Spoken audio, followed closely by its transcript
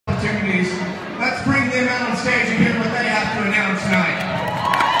opportunities. Let's bring them out on stage and hear what they have to announce tonight.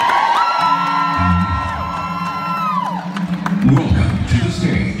 Welcome to the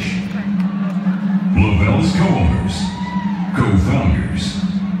stage, Lavelle's co-owners, co-founders,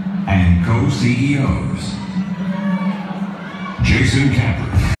 and co-CEOs, Jason Camper,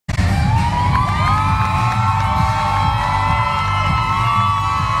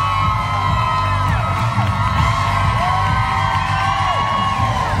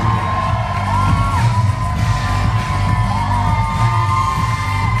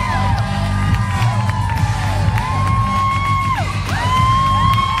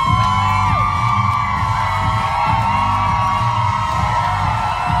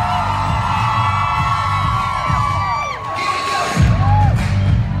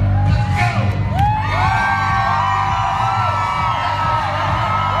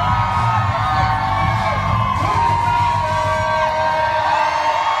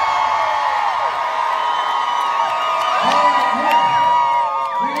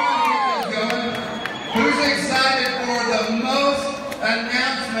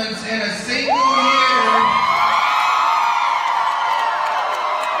 announcements in a single year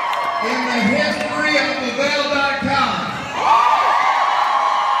in the history of Lavelle.com.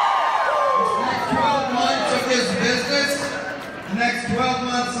 The next 12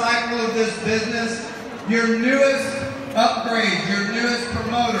 month cycle of this business, your newest upgrades, your newest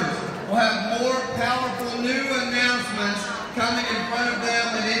promoters will have more powerful new announcements coming in front of them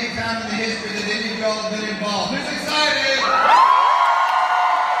than any time in the history that any of y'all have been involved. Who's excited?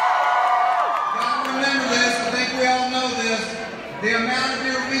 Remember this, I think we all know this. The amount of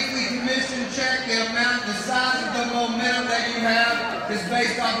your weekly commission check, the size of the momentum that you have is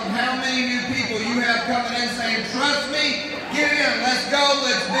based off of how many new people you have coming in saying, trust me, get in, let's go,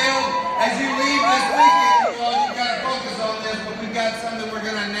 let's build. As you leave this weekend, you've got to focus on this, but we've got something we're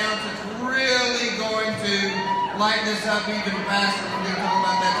going to announce that's really going to light this up even faster. We're going to talk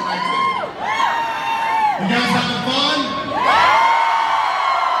about that tonight too. You guys having fun?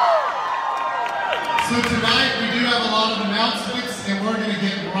 So tonight we do have a lot of announcements, and we're going to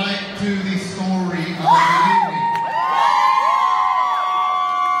get right to the story of the evening.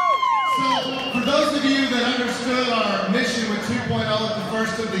 So for those of you that understood our mission with 2.0 at the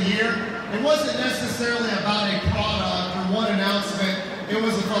first of the year, it wasn't necessarily about a product or one announcement. It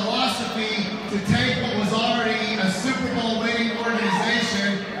was a philosophy to take what was already a Super Bowl winning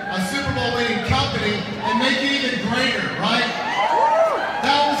organization, a Super Bowl winning company, and make it even greater, right?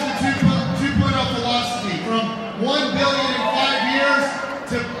 That was the 2.0 philosophy, from $1 billion in 5 years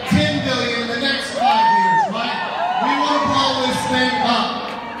to $10 billion in the next 5 years, right? We want to blow this thing up.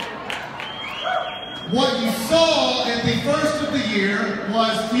 What you saw at the first of the year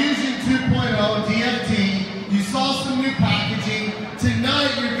was Fusion 2.0, DFT. You saw some new packaging.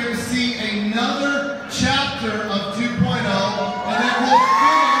 Tonight you're going to see another chapter of 2.0, and then we'll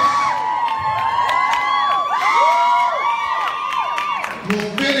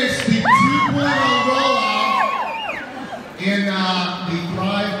finish the 2.0 rollout in the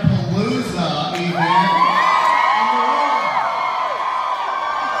Thrive-Palooza event.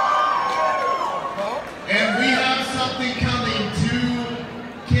 And we have something coming to,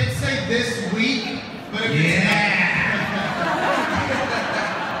 can't say this week, but if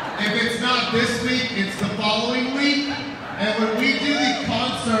it's not this week, it's the following week. And when we do the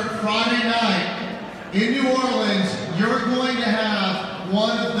concert Friday night in New Orleans, you're going to have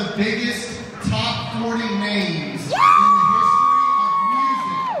one of the biggest top 40 names in the history of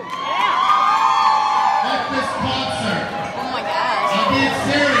music at this concert. Oh my gosh. I'm being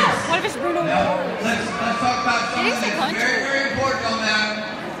serious. What if it's Bruno? Now, let's talk about something that's very, very important on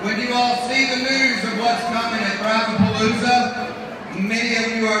that. When you all see the news of what's coming at Thrive-Palooza, many of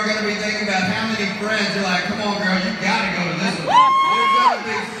you are going to be thinking about how many friends. You're like, come on, girl, you got to go to this one. There's going to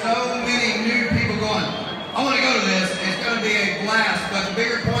be so many new people going, I want to go to this. It's going to be a blast. But the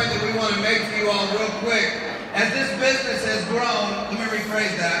bigger point that we want to make to you all real quick, as this business has grown, let me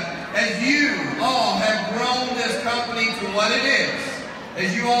rephrase that, as you all have grown this company to what it is,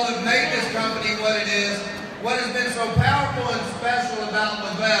 as you all have made this company what it is, what has been so powerful and special about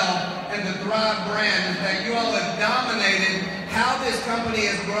Lavelle and the Thrive brand is that you all have dominated how this company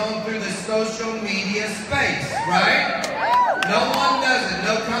has grown through the social media space, right? No one does it.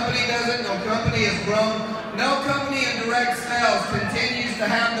 No company does it. No company has grown. No company in direct sales continues to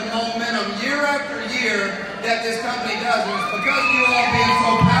have the momentum year after year that this company does. And it's because you all being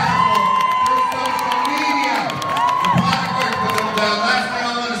so powerful through social media. The product work, but the last thing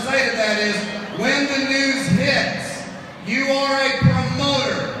I want to say to that is, when the news hits, you are a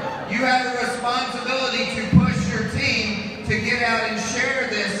promoter. You have a responsibility to push your team to get out and share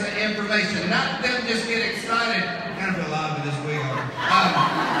this information information. Not them just get excited. I kind of feel alive with this wig on.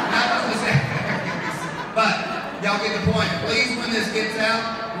 Not just but y'all get the point. Please, when this gets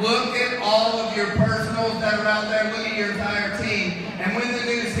out, look at all of your personals that are out there. Look at your entire team. And when the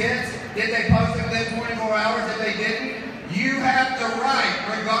news hits, did they post it within 24 hours? If they didn't, you have the right,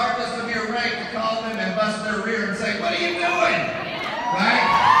 regardless of your rank, to call them and bust their rear and say, what are you doing?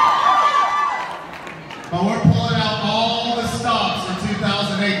 Right? But we're pulling out all the stops in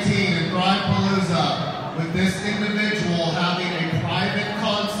 2018 in Thrive-Palooza with this individual having a private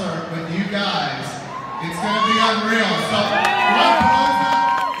concert with you guys. It's going to be unreal. So, Thrive-Palooza.